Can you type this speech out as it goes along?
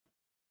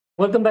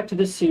Welcome back to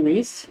this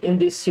series. In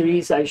this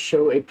series, I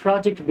show a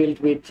project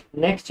built with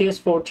Next.js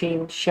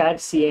 14,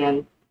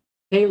 Shadcn,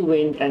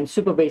 Tailwind, and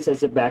Supabase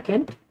as a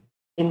backend.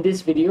 In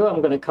this video, I'm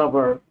going to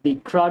cover the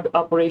CRUD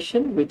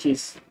operation, which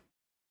is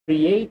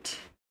create,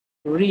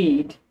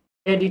 read,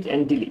 edit,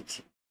 and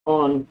delete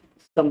on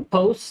some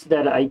posts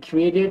that I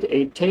created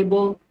a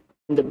table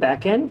in the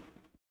backend.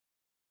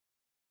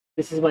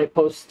 This is my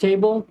post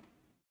table,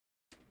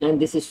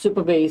 and this is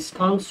Supabase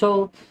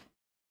console.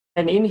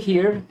 And in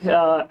here,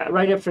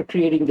 right after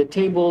creating the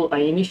table, I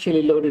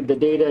initially loaded the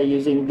data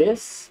using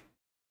this,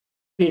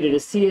 created a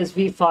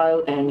CSV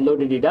file and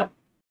loaded it up.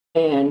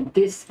 And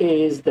this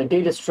is the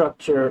data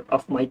structure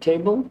of my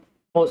table,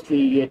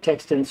 mostly a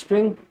text and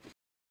string.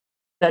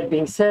 That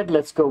being said,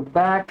 let's go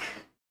back.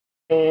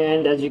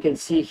 And as you can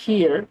see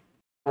here,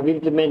 I've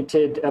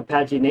implemented a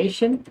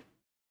pagination.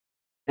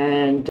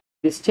 And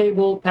this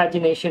table,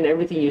 pagination,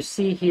 everything you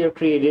see here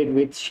created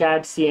with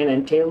Shadcn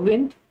and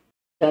Tailwind.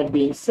 That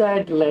being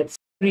said, let's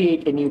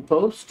create a new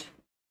post.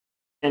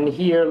 And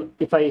here,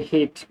 if I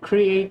hit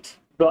create,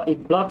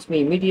 it blocks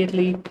me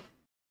immediately.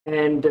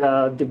 And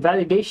the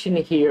validation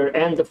here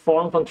and the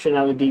form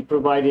functionality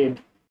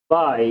provided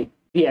by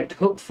React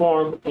Hook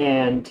Form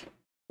and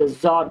the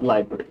Zod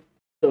library.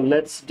 So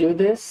let's do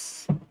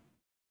this.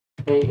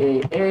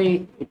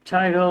 AAA,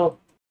 title,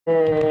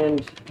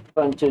 and a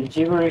bunch of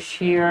gibberish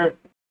here,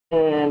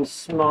 and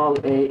small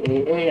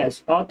AAA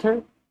as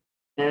author.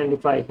 And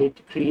if I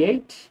hit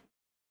create,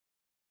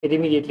 it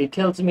immediately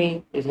tells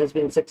me it has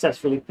been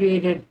successfully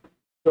created.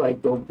 So I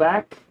go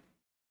back,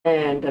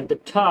 and at the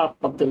top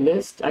of the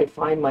list, I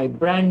find my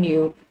brand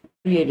new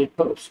created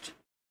post.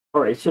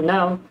 All right, so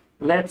now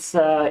let's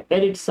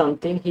edit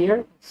something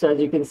here. So as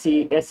you can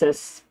see,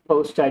 SS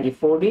post ID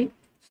 40.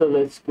 So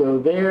let's go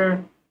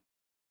there,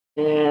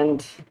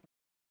 and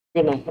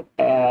I'm gonna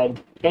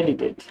add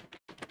edited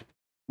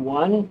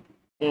one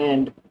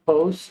and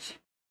post.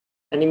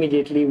 And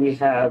immediately we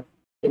have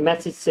a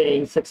message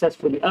saying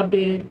successfully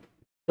updated.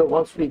 So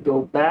once we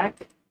go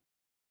back,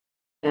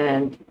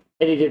 and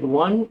edited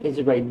one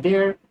is right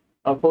there,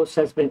 our post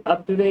has been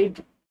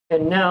updated.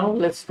 And now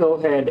let's go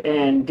ahead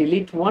and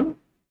delete one.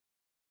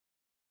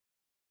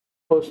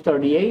 Post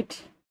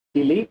 38,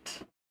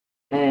 delete,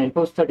 and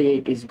post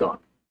 38 is gone.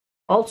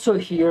 Also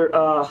here,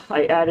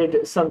 I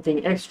added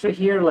something extra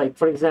here, like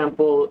for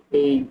example,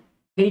 a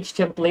page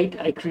template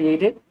I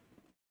created,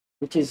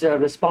 which is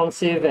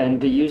responsive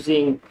and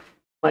using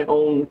my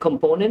own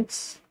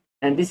components.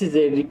 And this is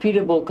a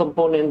repeatable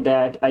component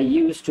that I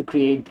use to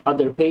create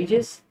other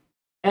pages.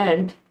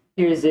 And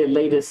here's a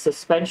latest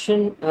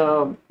suspension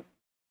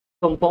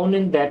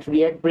component that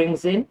React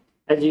brings in.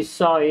 As you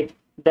saw it,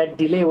 that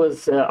delay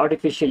was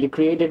artificially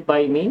created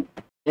by me.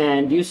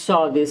 And you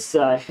saw this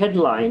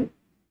headline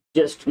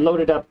just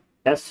loaded up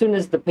as soon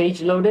as the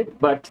page loaded.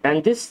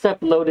 And this step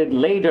loaded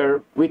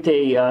later with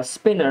a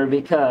spinner,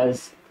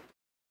 because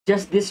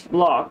just this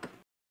block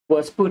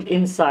was put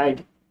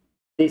inside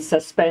the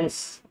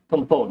suspense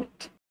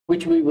component,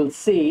 which we will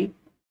see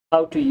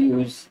how to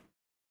use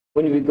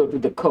when we go to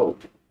the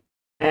code.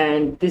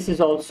 And this is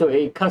also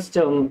a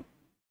custom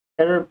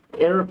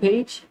error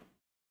page,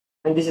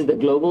 and this is the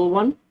global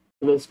one.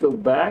 So let's go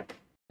back,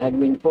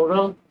 admin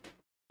portal,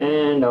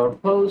 and our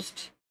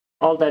post.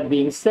 All that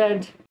being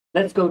said,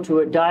 let's go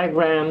to a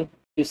diagram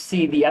to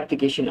see the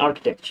application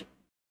architecture.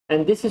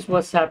 And this is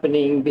what's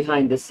happening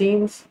behind the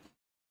scenes.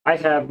 I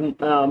have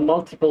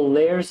multiple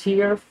layers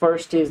here.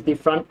 First is the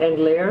front end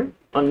layer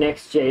on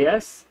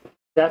Next.js.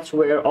 That's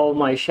where all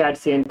my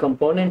Shadcn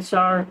components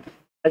are.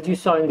 As you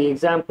saw in the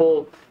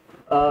example,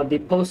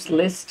 the post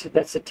list,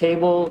 that's a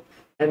table.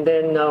 And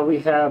then we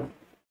have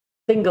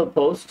single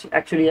post.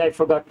 Actually, I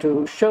forgot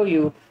to show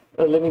you.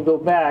 Let me go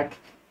back.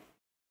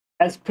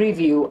 As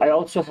preview, I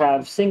also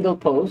have single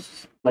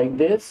posts like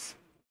this.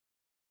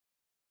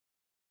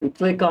 We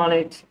click on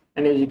it,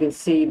 and as you can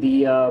see,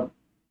 the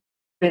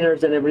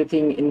spinners and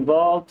everything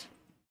involved.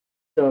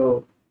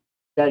 So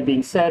that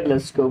being said,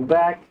 let's go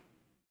back.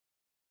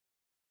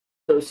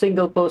 So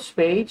single post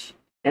page,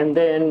 and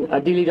then a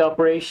delete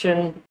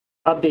operation,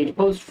 update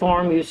post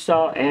form you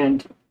saw,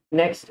 and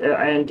next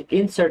and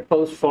insert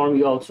post form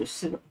you also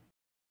see.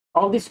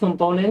 All these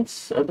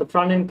components, the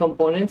front end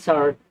components,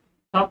 are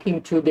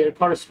talking to their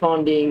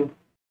corresponding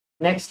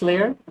next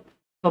layer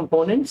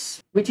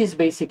components, which is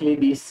basically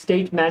the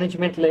state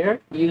management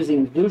layer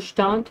using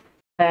Zustand.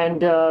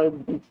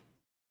 And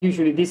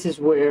usually this is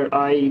where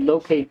I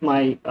locate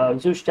my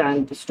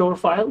Zustand store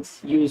files,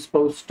 use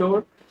post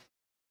store.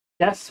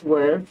 That's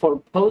where for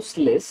post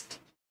list,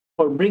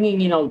 for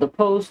bringing in all the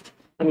posts,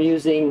 I'm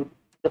using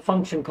the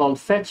function called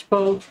fetch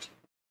post.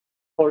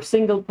 For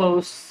single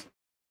posts,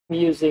 I'm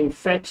using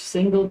fetch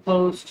single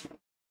post.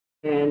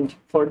 And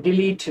for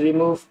delete,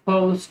 remove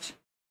post,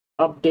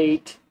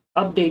 update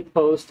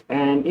post,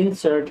 and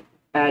insert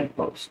add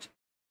post.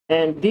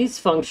 And these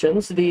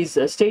functions, these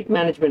state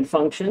management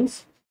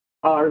functions,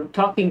 are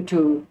talking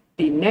to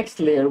the next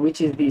layer,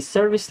 which is the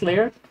service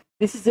layer.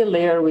 This is a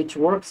layer which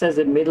works as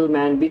a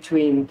middleman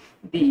between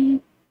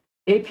the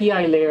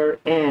API layer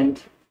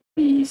and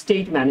the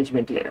state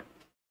management layer.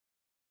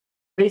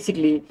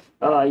 basically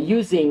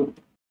using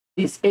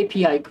these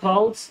API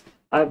calls,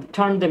 I've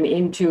turned them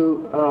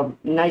into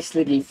nice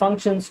little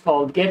functions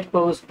called get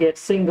post, get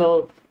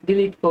single,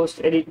 delete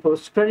post, edit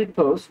post, credit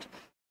post,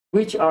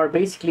 which are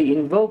basically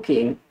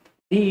invoking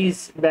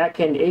these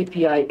backend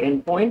API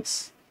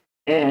endpoints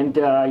and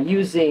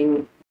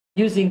using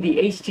the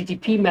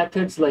HTTP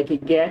methods like a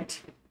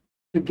get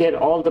to get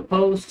all the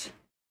posts,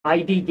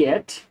 ID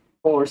get,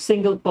 or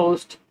single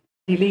post,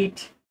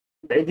 delete.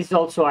 This is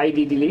also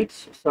ID delete.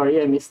 Sorry,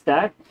 I missed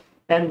that.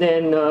 And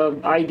then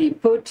ID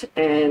put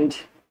and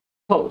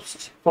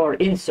post for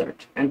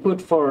insert, and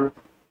put for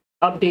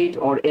update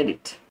or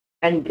edit.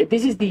 And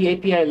this is the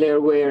API layer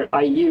where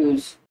I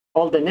use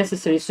all the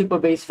necessary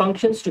Supabase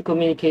functions to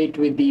communicate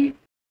with the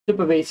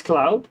Supabase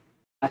cloud.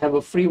 I have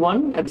a free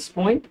one at this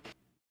point.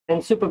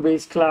 And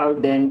Supabase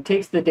cloud then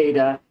takes the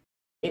data,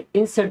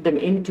 insert them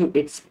into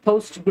its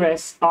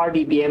Postgres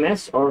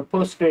RDBMS or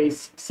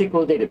Postgres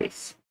SQL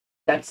database.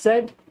 That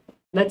said,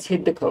 let's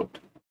hit the code.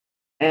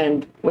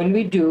 And when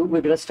we do,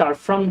 we're going to start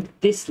from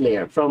this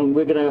layer.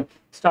 We're going to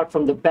start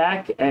from the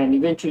back and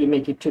eventually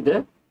make it to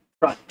the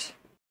front.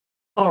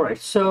 All right,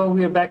 so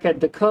we're back at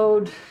the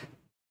code.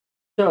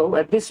 So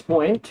at this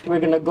point, we're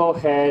going to go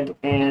ahead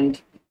and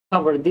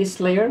cover this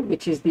layer,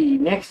 which is the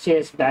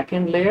Next.js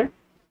backend layer.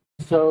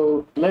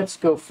 So let's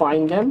go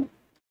find them.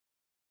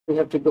 We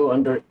have to go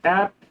under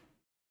app,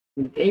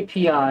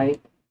 API,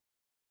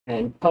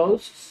 and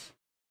posts.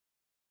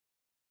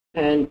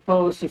 And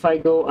posts, if I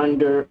go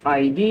under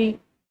ID,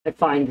 I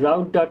find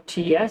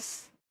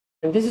route.ts.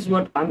 And this is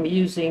what I'm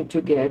using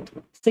to get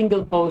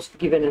single post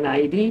given an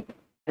ID.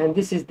 And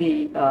this is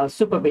the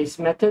Supabase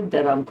method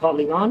that I'm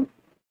calling on.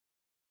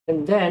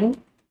 And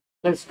then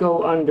let's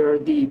go under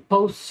the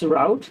posts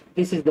route.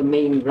 This is the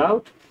main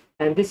route.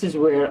 And this is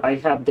where I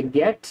have the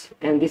get.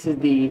 And this is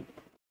the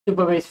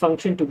Supabase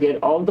function to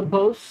get all the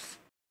posts.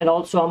 And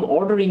also I'm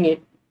ordering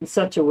it in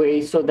such a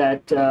way so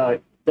that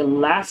the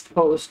last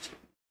post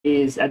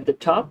is at the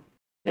top.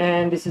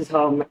 And this is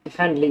how I'm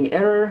handling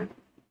error.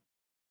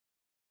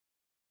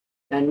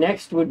 And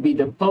next would be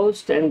the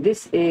post. And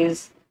this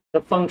is the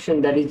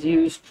function that is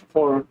used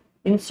for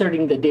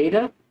inserting the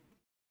data.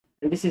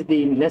 And this is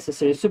the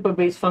necessary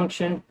Supabase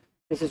function.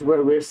 This is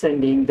where we're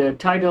sending the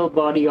title,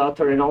 body,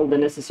 author, and all the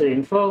necessary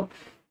info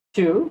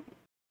to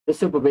the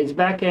Supabase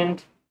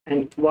backend,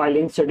 and while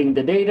inserting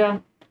the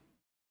data.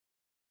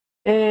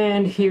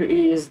 And here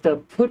is the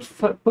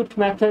put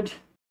method.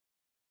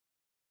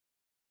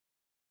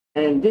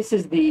 And this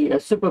is the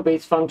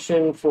Supabase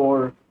function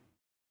for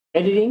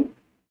editing.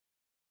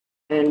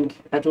 And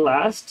at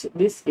last,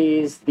 this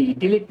is the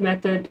delete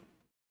method.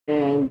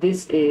 And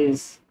this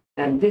is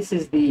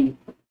the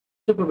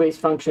Supabase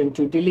function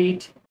to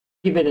delete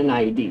given an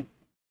ID.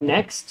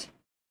 Next,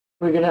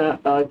 we're gonna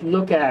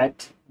look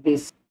at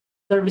this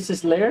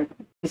services layer.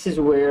 This is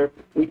where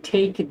we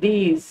take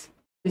these,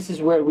 this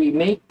is where we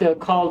make the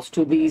calls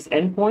to these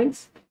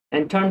endpoints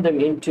and turn them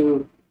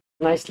into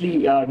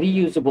nicely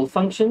reusable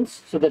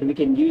functions so that we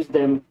can use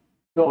them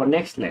to our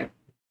next layer.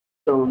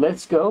 So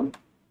let's go.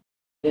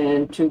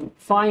 And to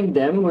find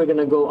them, we're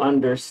gonna go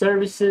under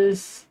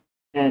services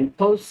and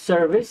post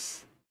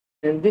service.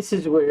 And this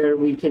is where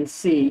we can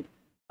see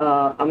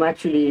I'm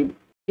actually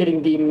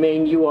getting the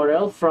main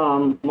URL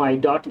from my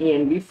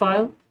 .env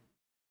file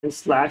and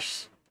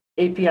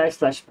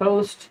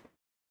 /API/post.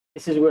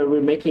 This is where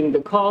we're making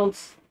the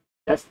calls.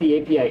 That's the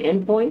API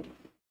endpoint.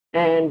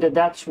 And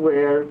that's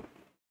where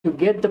to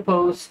get the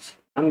post,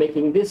 I'm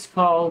making this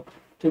call.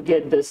 To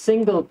get the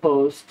single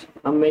post,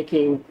 I'm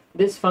making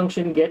this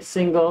function get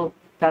single,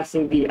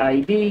 passing the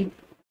ID.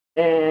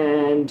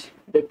 And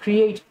the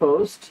create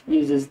post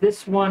uses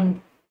this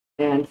one.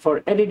 And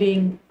for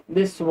editing,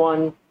 this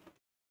one.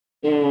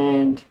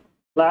 And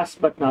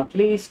last but not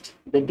least,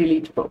 the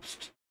delete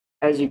post.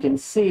 As you can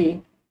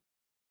see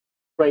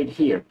right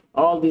here,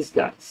 all these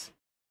guys.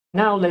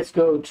 Now let's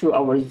go to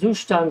our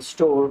Zustand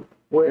store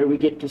where we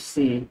get to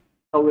see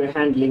how we're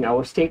handling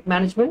our state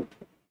management.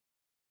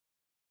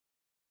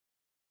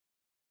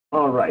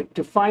 All right,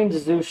 to find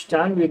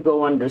Zustand, we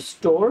go under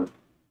store.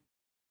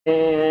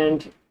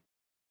 And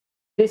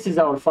this is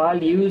our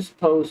file, use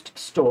post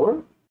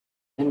store.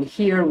 And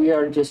here we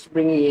are just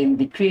bringing in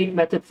the create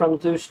method from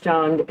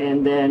Zustand,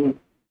 and then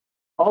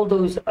all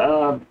those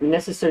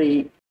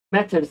necessary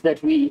methods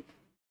that we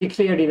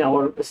declared in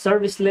our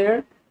service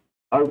layer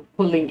are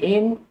pulling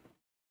in.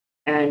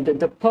 And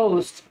the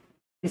post,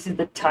 this is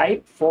the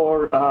type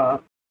for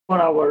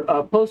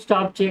our post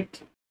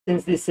object,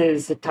 since this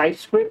is a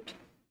TypeScript.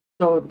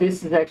 So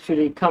this is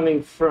actually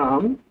coming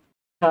from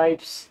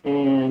types,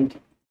 and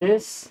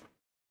this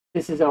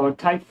is our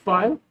type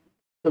file.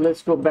 So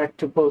let's go back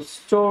to post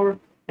store.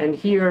 And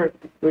here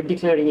we're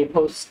declaring a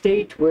post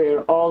state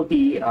where all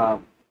the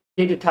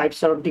data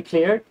types are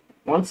declared.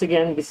 Once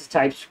again, this is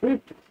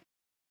TypeScript.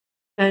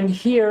 And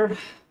here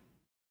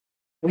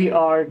we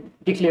are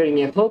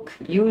declaring a hook,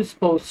 use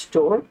post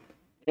store.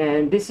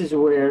 And this is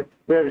where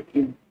we're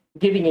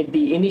giving it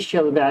the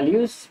initial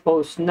values,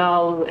 post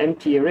null,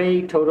 empty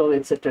array, total,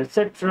 etc.,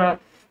 etc.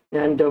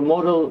 and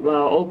modal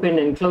open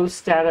and close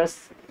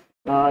status,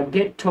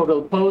 get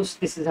total post.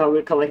 This is how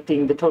we're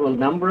collecting the total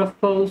number of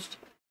posts.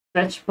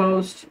 Fetch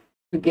post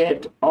to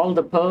get all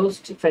the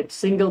posts. Fetch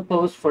single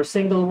post for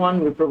single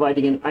one. We're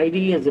providing an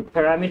ID as a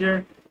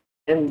parameter,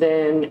 and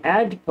then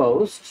add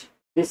post.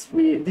 This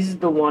is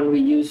the one we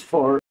use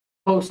for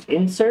post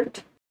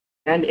insert,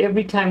 and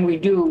every time we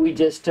do, we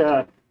just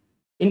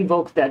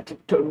invoke that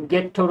to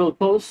get total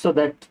post so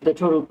that the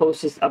total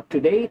post is up to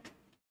date.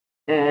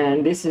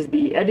 And this is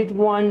the edit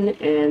one,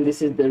 and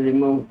this is the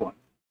remove one.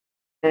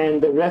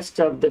 And the rest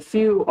of the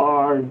few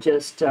are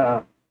just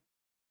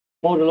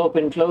modal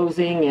open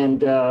closing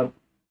and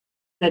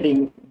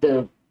setting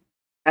the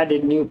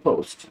added new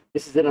post.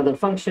 This is another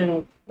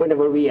function.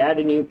 Whenever we add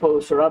a new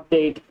post or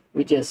update,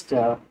 we just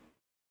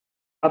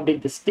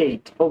update the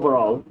state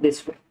overall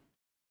this way.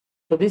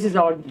 So this is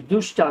our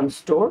Zustand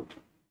store.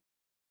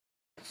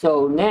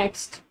 So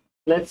next,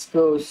 let's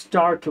go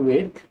start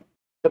with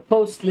the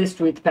post list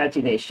with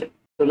pagination.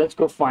 So let's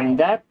go find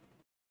that.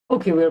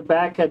 Okay, we're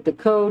back at the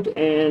code,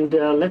 and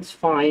let's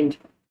find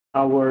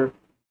our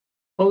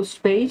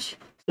post page.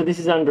 So this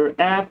is under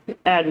app,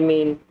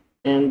 admin,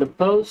 and the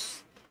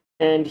posts.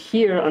 And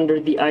here under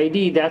the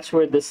ID, that's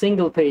where the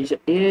single page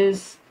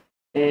is.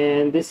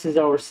 And this is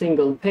our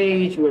single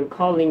page. We're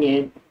calling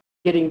it,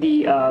 getting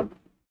the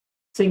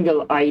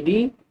single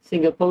ID,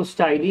 single post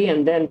ID,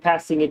 and then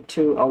passing it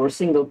to our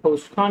single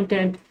post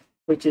content,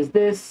 which is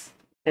this.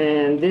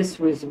 And this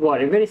was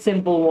what? A very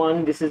simple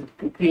one. This is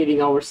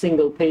creating our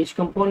single page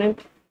component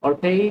or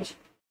page.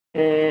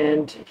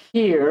 And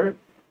here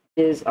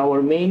is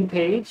our main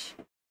page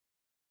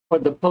for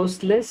the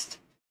post list.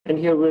 And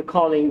here we're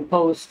calling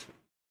post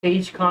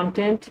page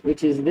content,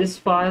 which is this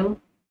file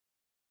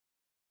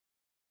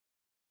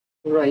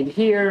right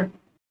here.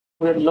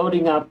 We're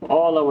loading up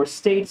all our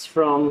states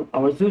from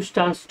our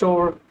Zustand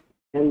store,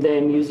 and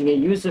then using a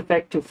use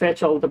effect to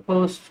fetch all the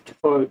posts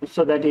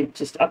so that it's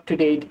just up to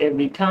date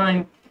every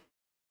time.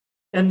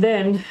 And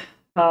then,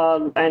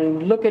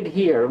 and look at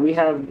here, we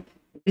have,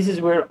 this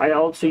is where I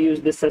also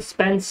use the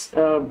suspense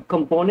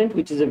component,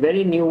 which is a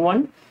very new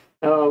one.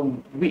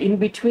 In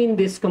between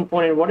this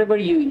component, whatever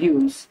you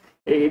use,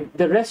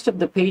 the rest of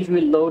the page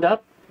will load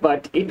up,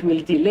 but it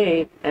will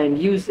delay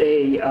and use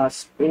a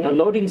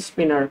loading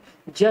spinner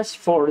just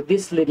for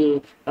this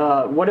little,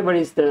 whatever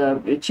is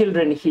the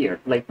children here,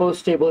 like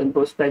post table and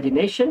post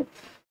pagination.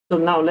 So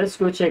now let's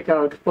go check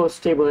out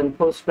post table and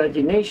post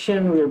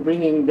pagination. We're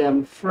bringing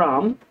them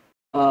from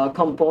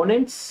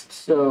components.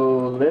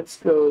 So let's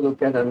go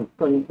look at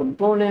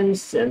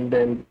components and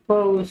then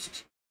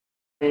post.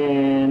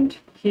 And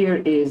here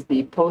is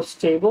the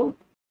post table.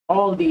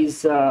 All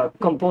these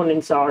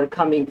components are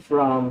coming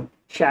from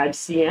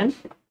Shadcn.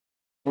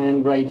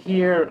 And right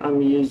here,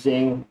 I'm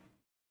using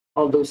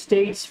all those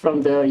states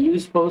from the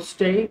use post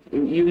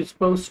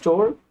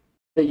store,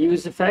 the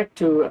use effect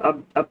to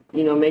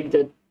make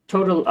the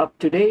total up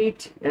to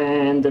date,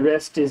 and the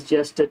rest is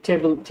just a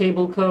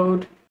table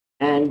code.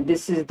 And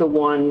this is the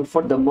one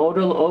for the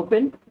modal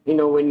open.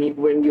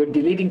 When you're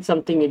deleting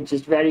something, it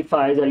just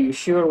verifies, are you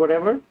sure,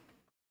 whatever.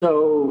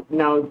 So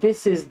now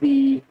this is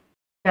the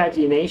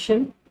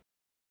pagination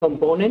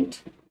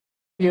component.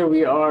 Here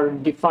we are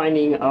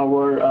defining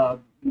our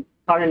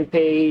current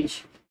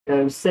page,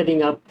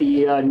 setting up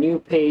the new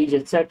page,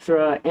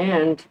 etc.,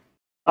 and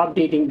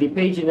updating the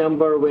page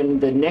number when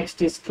the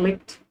next is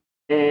clicked.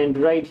 And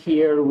right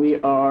here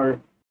we are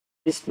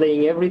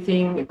displaying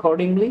everything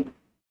accordingly.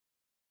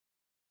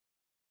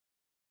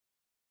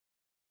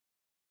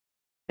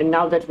 And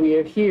now that we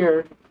are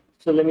here,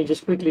 so let me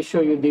just quickly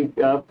show you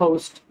the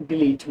post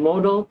delete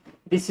modal.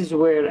 This is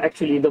where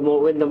actually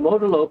when the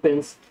modal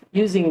opens,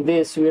 using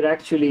this, we're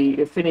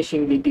actually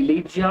finishing the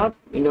delete job,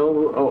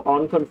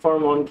 on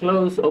confirm, on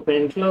close, open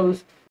and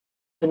close.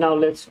 So now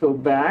let's go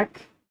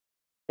back,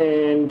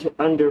 and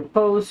under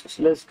post,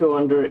 let's go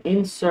under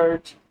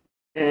insert.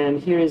 And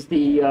here is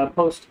the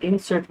post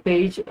insert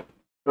page.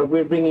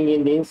 We're bringing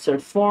in the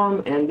insert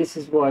form, and this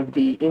is what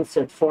the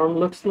insert form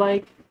looks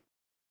like.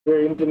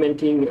 We're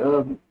implementing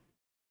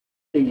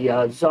the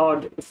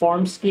Zod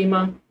form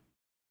schema,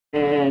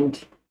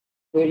 and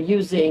we're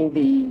using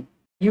the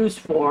use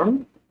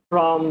form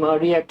from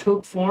React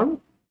Hook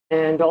form,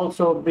 and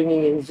also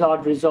bringing in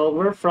Zod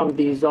resolver from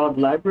the Zod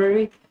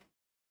library.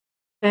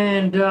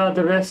 And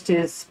the rest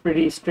is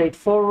pretty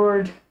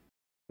straightforward.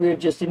 We're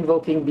just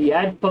invoking the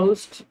add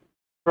post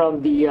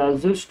from the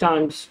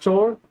Zustand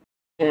store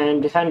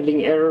and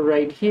handling error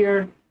right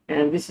here.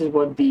 And this is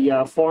what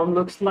the form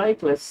looks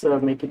like. Let's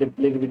make it a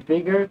little bit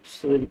bigger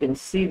so that you can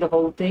see the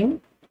whole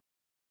thing.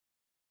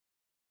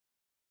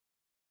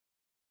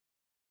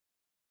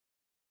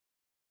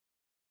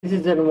 This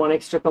is then one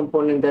extra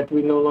component that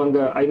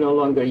I no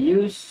longer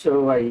use,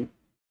 so I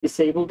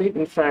disabled it.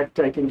 In fact,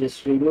 I can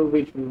just remove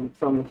it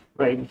from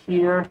right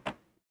here.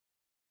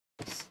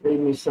 Save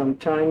me some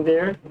time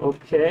there.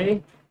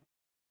 Okay.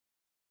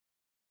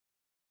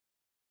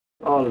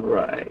 All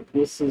right,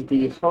 this is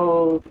the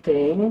whole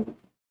thing.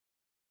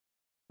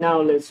 Now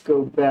let's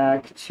go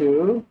back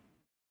to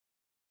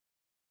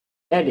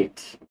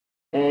edit.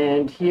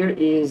 And here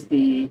is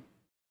the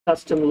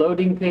custom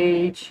loading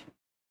page,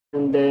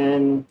 and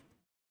then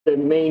the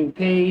main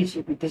page.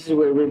 This is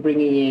where we're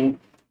bringing in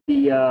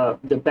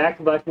the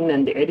back button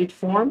and the edit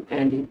form,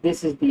 and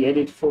this is the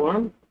edit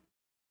form.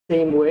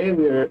 Same way,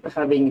 we're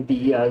having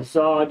the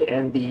Zod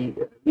and the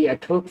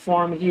React hook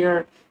form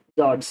here,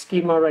 Zod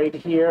schema right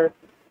here.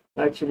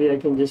 Actually, I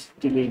can just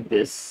delete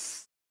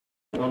this.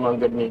 No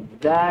longer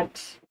need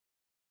that.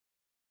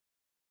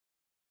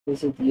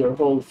 This is your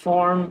whole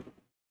form.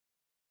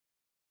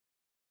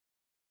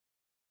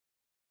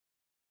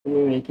 Let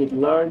me make it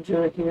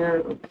larger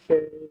here.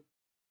 Okay.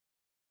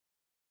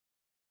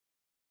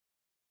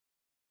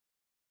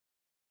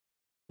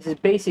 This is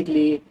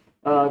basically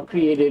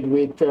created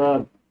with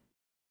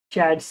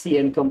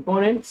Shadcn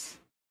components,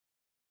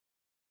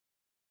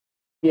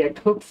 React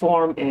hook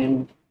form,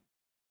 and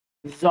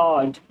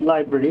Zod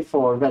library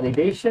for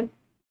validation.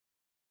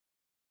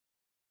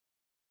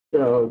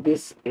 So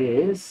this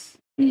is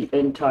the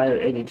entire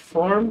edit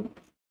form.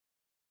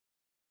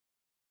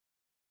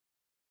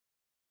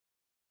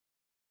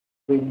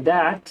 With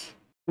that,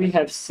 we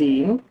have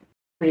seen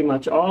pretty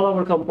much all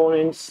our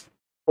components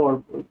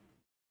for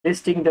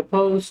listing the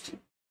post,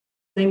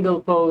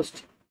 single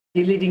post,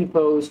 deleting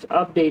post,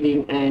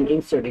 updating, and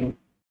inserting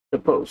the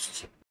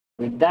post.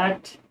 With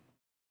that,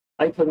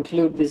 I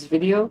conclude this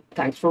video.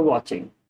 Thanks for watching.